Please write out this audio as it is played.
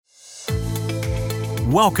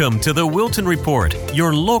Welcome to the Wilton Report,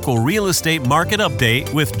 your local real estate market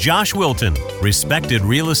update with Josh Wilton, respected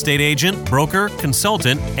real estate agent, broker,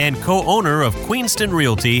 consultant, and co-owner of Princeton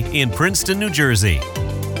Realty in Princeton, New Jersey.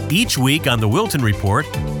 Each week on the Wilton Report,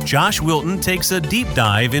 Josh Wilton takes a deep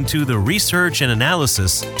dive into the research and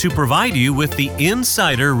analysis to provide you with the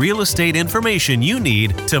insider real estate information you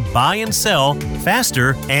need to buy and sell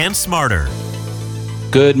faster and smarter.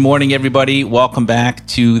 Good morning, everybody. Welcome back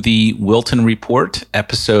to the Wilton Report,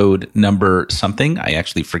 episode number something. I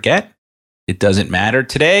actually forget. It doesn't matter.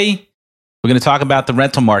 Today, we're going to talk about the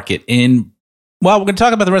rental market we're going to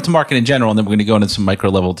talk about the rental market in general, and then we're going to go into some micro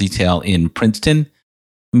level detail in Princeton.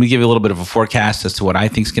 Let me give you a little bit of a forecast as to what I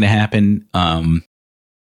think is going to happen. I'm going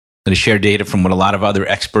to share data from what a lot of other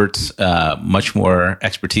experts, much more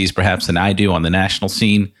expertise perhaps than I do on the national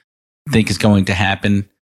scene, think is going to happen.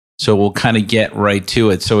 So we'll kind of get right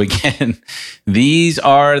to it. So again, these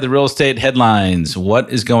are the real estate headlines.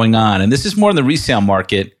 What is going on? And this is more in the resale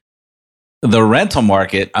market. The rental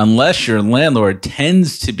market, unless your landlord,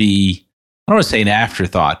 tends to be, I don't want to say an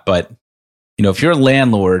afterthought, but if you're a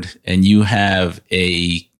landlord and you have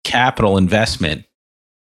a capital investment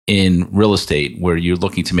in real estate where you're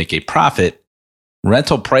looking to make a profit,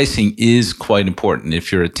 rental pricing is quite important.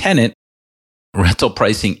 If you're a tenant, rental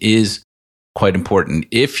pricing is quite important.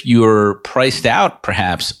 If you're priced out,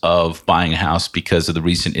 perhaps, of buying a house because of the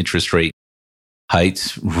recent interest rate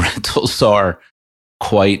heights, rentals are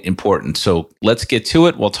quite important. So let's get to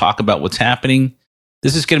it. We'll talk about what's happening.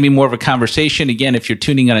 This is going to be more of a conversation. Again, if you're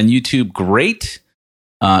tuning in on YouTube, great.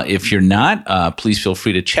 If you're not, please feel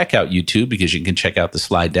free to check out YouTube because you can check out the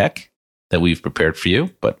slide deck that we've prepared for you,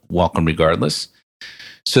 but welcome regardless.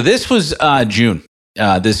 So this was June,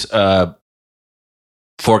 this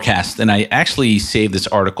forecast, and I actually saved this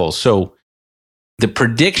article. So the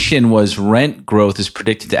prediction was rent growth is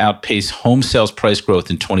predicted to outpace home sales price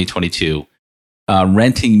growth in 2022.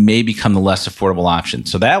 Renting may become the less affordable option.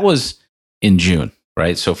 So that was in June,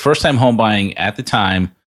 right? So first-time home buying at the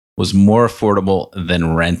time was more affordable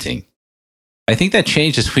than renting. I think that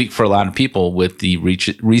changed this week for a lot of people with the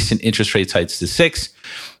recent interest rate hikes to 6.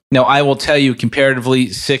 Now, I will tell you, comparatively,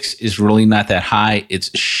 6 is really not that high.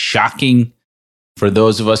 It's shocking for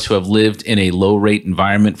those of us who have lived in a low-rate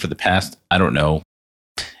environment for the past,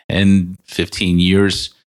 10, 15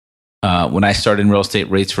 years. When I started in real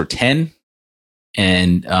estate, rates were 10.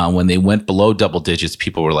 And when they went below double digits,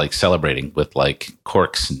 people were like celebrating with like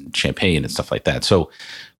corks and champagne and stuff like that. So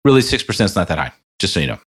really 6% is not that high, just so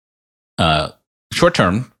you know. Short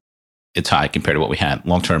term, it's high compared to what we had.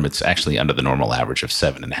 Long term, it's actually under the normal average of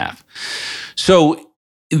 7.5. So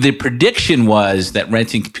the prediction was that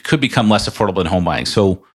renting could become less affordable than home buying.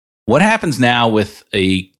 So what happens now with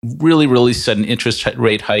a really, really sudden interest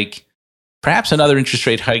rate hike, perhaps another interest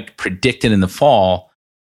rate hike predicted in the fall?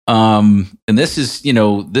 And this is,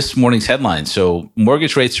 this morning's headline. So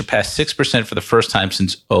mortgage rates surpassed 6% for the first time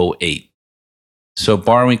since 2008. So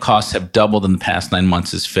borrowing costs have doubled in the past 9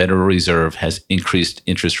 months as Federal Reserve has increased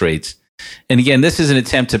interest rates. And again, this is an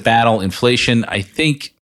attempt to battle inflation. I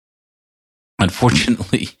think,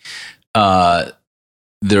 unfortunately,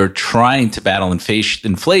 they're trying to battle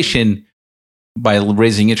inflation by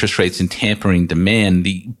raising interest rates and tampering demand.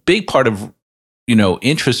 The big part of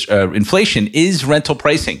inflation is rental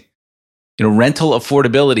pricing. Rental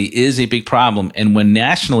affordability is a big problem. And when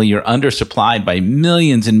nationally you're undersupplied by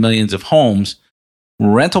millions and millions of homes,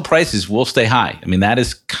 rental prices will stay high. I mean, that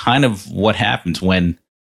is kind of what happens when,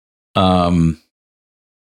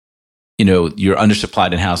 you're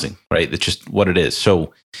undersupplied in housing, right? That's just what it is.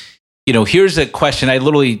 So, here's a question. I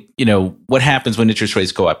literally, what happens when interest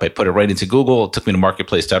rates go up? I put it right into Google. It took me to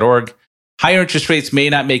marketplace.org. Higher interest rates may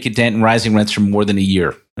not make a dent in rising rents for more than a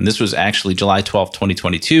year. And this was actually July 12th,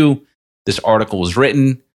 2022. This article was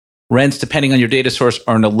written. Rents, depending on your data source,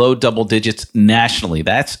 are in the low double digits nationally.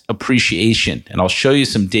 That's appreciation. And I'll show you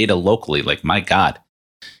some data locally. Like, my God,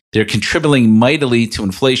 they're contributing mightily to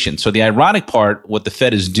inflation. So the ironic part, what the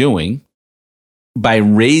Fed is doing by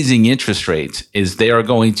raising interest rates is they are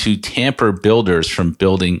going to tamper builders from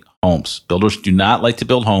building homes. Builders do not like to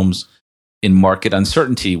build homes in market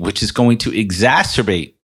uncertainty, which is going to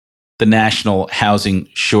exacerbate the national housing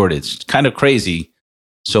shortage. It's kind of crazy.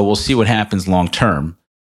 So we'll see what happens long term,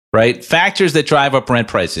 right? Factors that drive up rent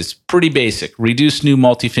prices, pretty basic. Reduce new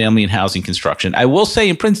multifamily and housing construction. I will say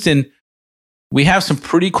in Princeton, we have some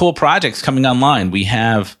pretty cool projects coming online. We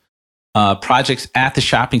have projects at the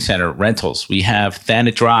shopping center, rentals. We have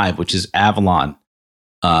Thanet Drive, which is Avalon.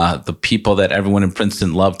 The people that everyone in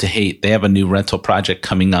Princeton love to hate. They have a new rental project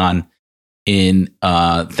coming on in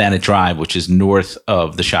Thanet Drive, which is north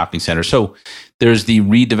of the shopping center. So there's the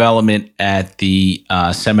redevelopment at the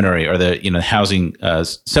seminary, or the housing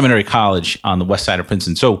seminary college on the west side of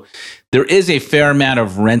Princeton. So there is a fair amount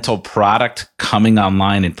of rental product coming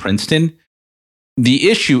online in Princeton. The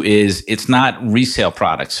issue is it's not resale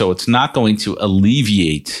product, so it's not going to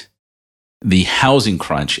alleviate the housing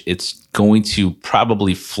crunch. It's going to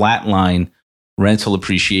probably flatline rental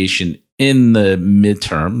appreciation in the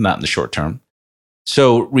midterm, not in the short term.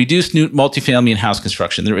 So reduced new multifamily and house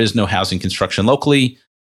construction. There is no housing construction locally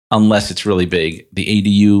unless it's really big. The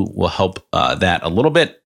ADU will help that a little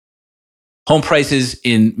bit. Home prices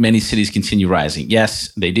in many cities continue rising.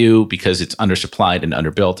 Yes, they do, because it's undersupplied and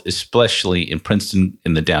underbuilt, especially in Princeton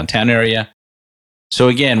in the downtown area. So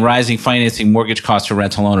again, rising financing, mortgage costs for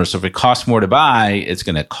rental owners. So if it costs more to buy, it's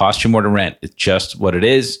going to cost you more to rent. It's just what it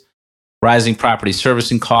is. Rising property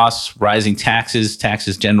servicing costs, rising taxes.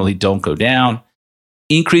 Taxes generally don't go down.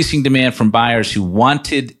 Increasing demand from buyers who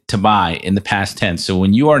wanted to buy in the past tense. So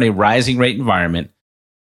when you are in a rising rate environment,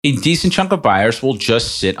 a decent chunk of buyers will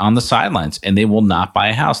just sit on the sidelines and they will not buy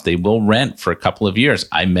a house. They will rent for a couple of years.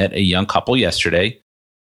 I met a young couple yesterday.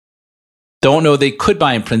 Don't know they could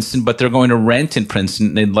buy in Princeton, but they're going to rent in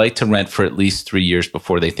Princeton. They'd like to rent for at least 3 years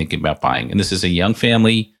before they think about buying. And this is a young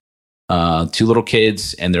family, 2 little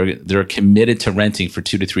kids, and they're committed to renting for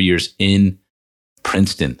 2 to 3 years in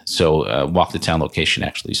Princeton. So walk the town location,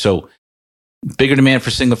 actually. So bigger demand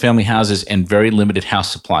for single family houses and very limited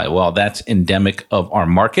house supply. Well, that's endemic of our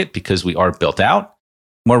market because we are built out.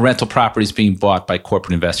 More rental properties being bought by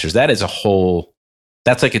corporate investors. That is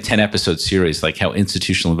that's like a 10 episode series, like how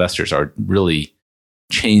institutional investors are really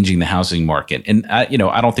changing the housing market. And I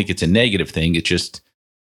don't think it's a negative thing. It's just,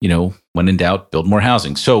 when in doubt, build more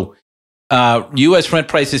housing. So U.S. rent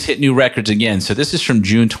prices hit new records again. So this is from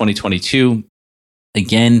June 2022.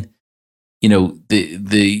 Again,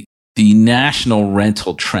 the national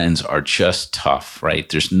rental trends are just tough, right?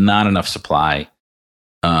 There's not enough supply.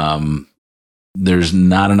 There's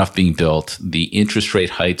not enough being built. The interest rate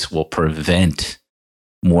hikes will prevent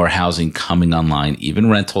more housing coming online, even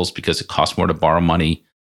rentals, because it costs more to borrow money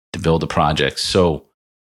to build a project. So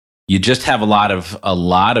you just have a lot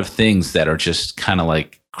of things that are just kind of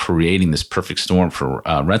like creating this perfect storm for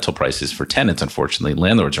rental prices for tenants. Unfortunately,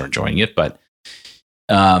 landlords are enjoying it, but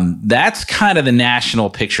that's kind of the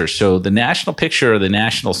national picture. So the national picture, or the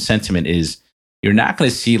national sentiment is you're not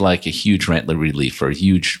going to see like a huge rent relief or a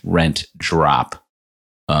huge rent drop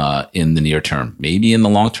in the near term. Maybe in the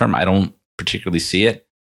long term, I don't particularly see it.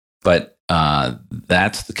 But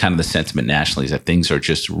that's the kind of the sentiment nationally, is that things are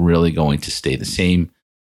just really going to stay the same.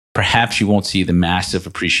 Perhaps you won't see the massive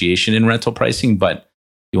appreciation in rental pricing, but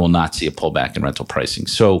you will not see a pullback in rental pricing.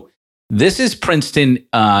 So this is Princeton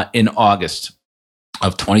in August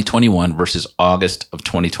of 2021 versus August of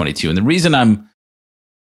 2022. And the reason I'm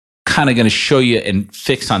kind of going to show you and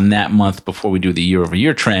fix on that month before we do the year over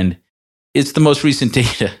year trend, it's the most recent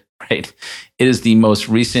data, right? It is the most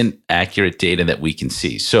recent accurate data that we can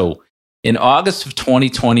see. So in August of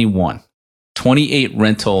 2021, 28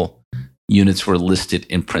 rental units were listed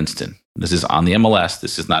in Princeton. This is on the MLS.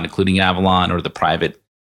 This is not including Avalon or the private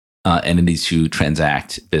entities who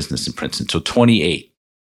transact business in Princeton. So 28.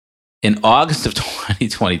 In August of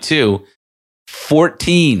 2022,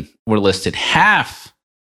 14 were listed, half.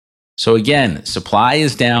 So again, supply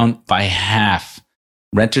is down by half.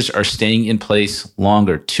 Renters are staying in place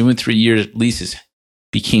longer. 2 and 3 year leases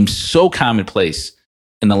became so commonplace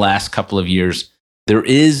in the last couple of years. There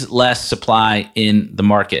is less supply in the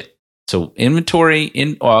market. So inventory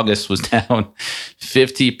in August was down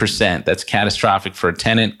 50%. That's catastrophic for a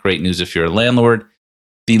tenant. Great news if you're a landlord.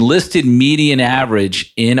 The listed median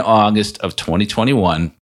average in August of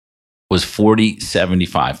 2021 was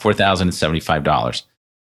 $4,075.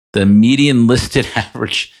 The median listed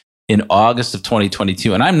average in August of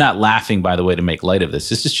 2022, and I'm not laughing, by the way, to make light of this.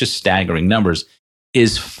 This is just staggering numbers,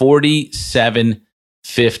 is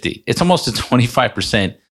 $4,750. It's almost a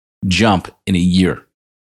 25% jump in a year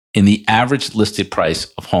in the average listed price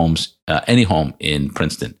of homes, any home in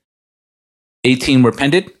Princeton. 18 were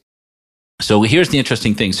pended. So here's the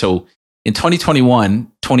interesting thing. So in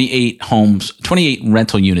 2021, 28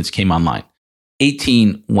 rental units came online.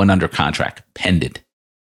 18 went under contract, pended.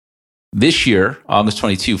 This year, August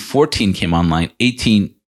 22, 14 came online,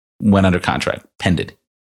 18 went under contract, pended.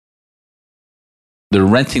 They're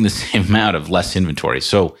renting the same amount of less inventory.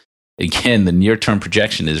 So again, the near-term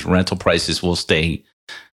projection is rental prices will stay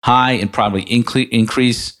high and probably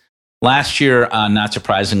increase. Last year, not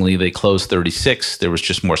surprisingly, they closed 36. There was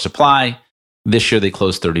just more supply. This year, they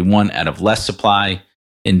closed 31 out of less supply.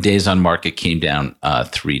 and days on market came down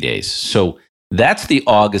 3 days. So that's the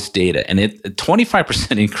August data, and a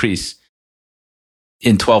 25% increase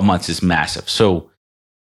in 12 months is massive. So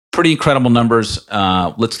pretty incredible numbers.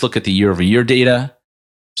 Let's look at the year-over-year data.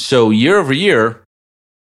 So year-over-year,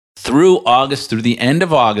 through the end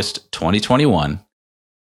of August 2021,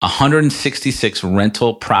 166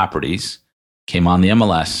 rental properties came on the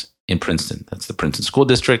MLS in Princeton. That's the Princeton School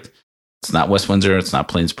District. It's not West Windsor. It's not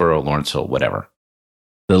Plainsboro, Lawrenceville, whatever.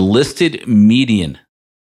 The listed median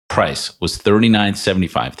price was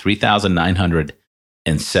 $39.75,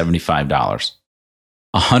 $3,975.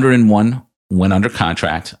 101 went under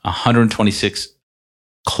contract. 126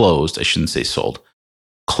 closed. I shouldn't say sold.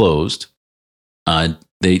 Closed.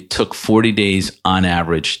 They took 40 days on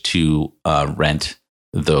average to rent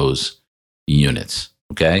those units.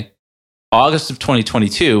 Okay. August of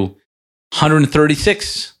 2022,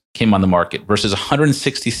 136 came on the market versus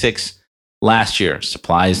 166 last year.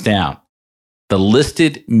 Supply is down. The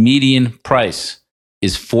listed median price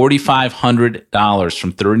is $4,500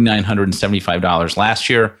 from $3,975 last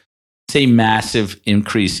year. It's a massive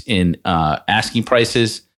increase in asking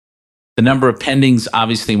prices. The number of pendings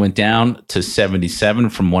obviously went down to 77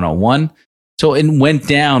 from 101. So it went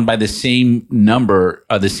down by the same number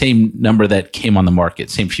that came on the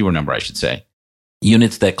market, same fewer number, I should say.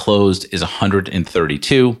 Units that closed is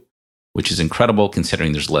 132, which is incredible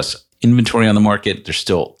considering there's less inventory on the market. They're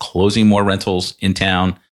still closing more rentals in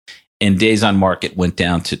town. And days on market went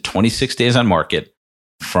down to 26 days on market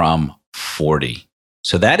from 40.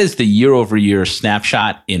 So that is the year-over-year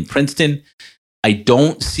snapshot in Princeton. I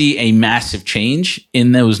don't see a massive change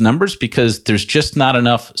in those numbers because there's just not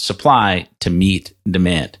enough supply to meet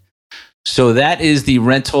demand. So that is the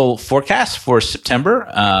rental forecast for September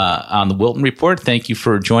on the Wilton Report. Thank you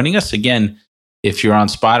for joining us. Again, if you're on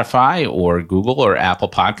Spotify or Google or Apple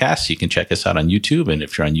Podcasts, you can check us out on YouTube. And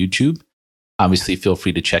if you're on YouTube, obviously feel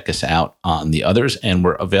free to check us out on the others. And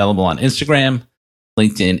we're available on Instagram,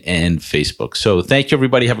 LinkedIn, and Facebook. So thank you,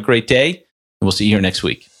 everybody. Have a great day. And we'll see you here next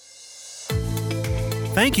week.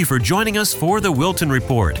 Thank you for joining us for the Wilton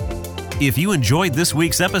Report. If you enjoyed this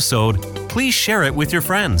week's episode, please share it with your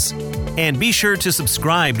friends. And be sure to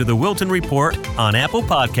subscribe to the Wilton Report on Apple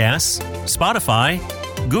Podcasts, Spotify,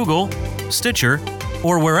 Google, Stitcher,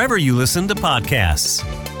 or wherever you listen to podcasts.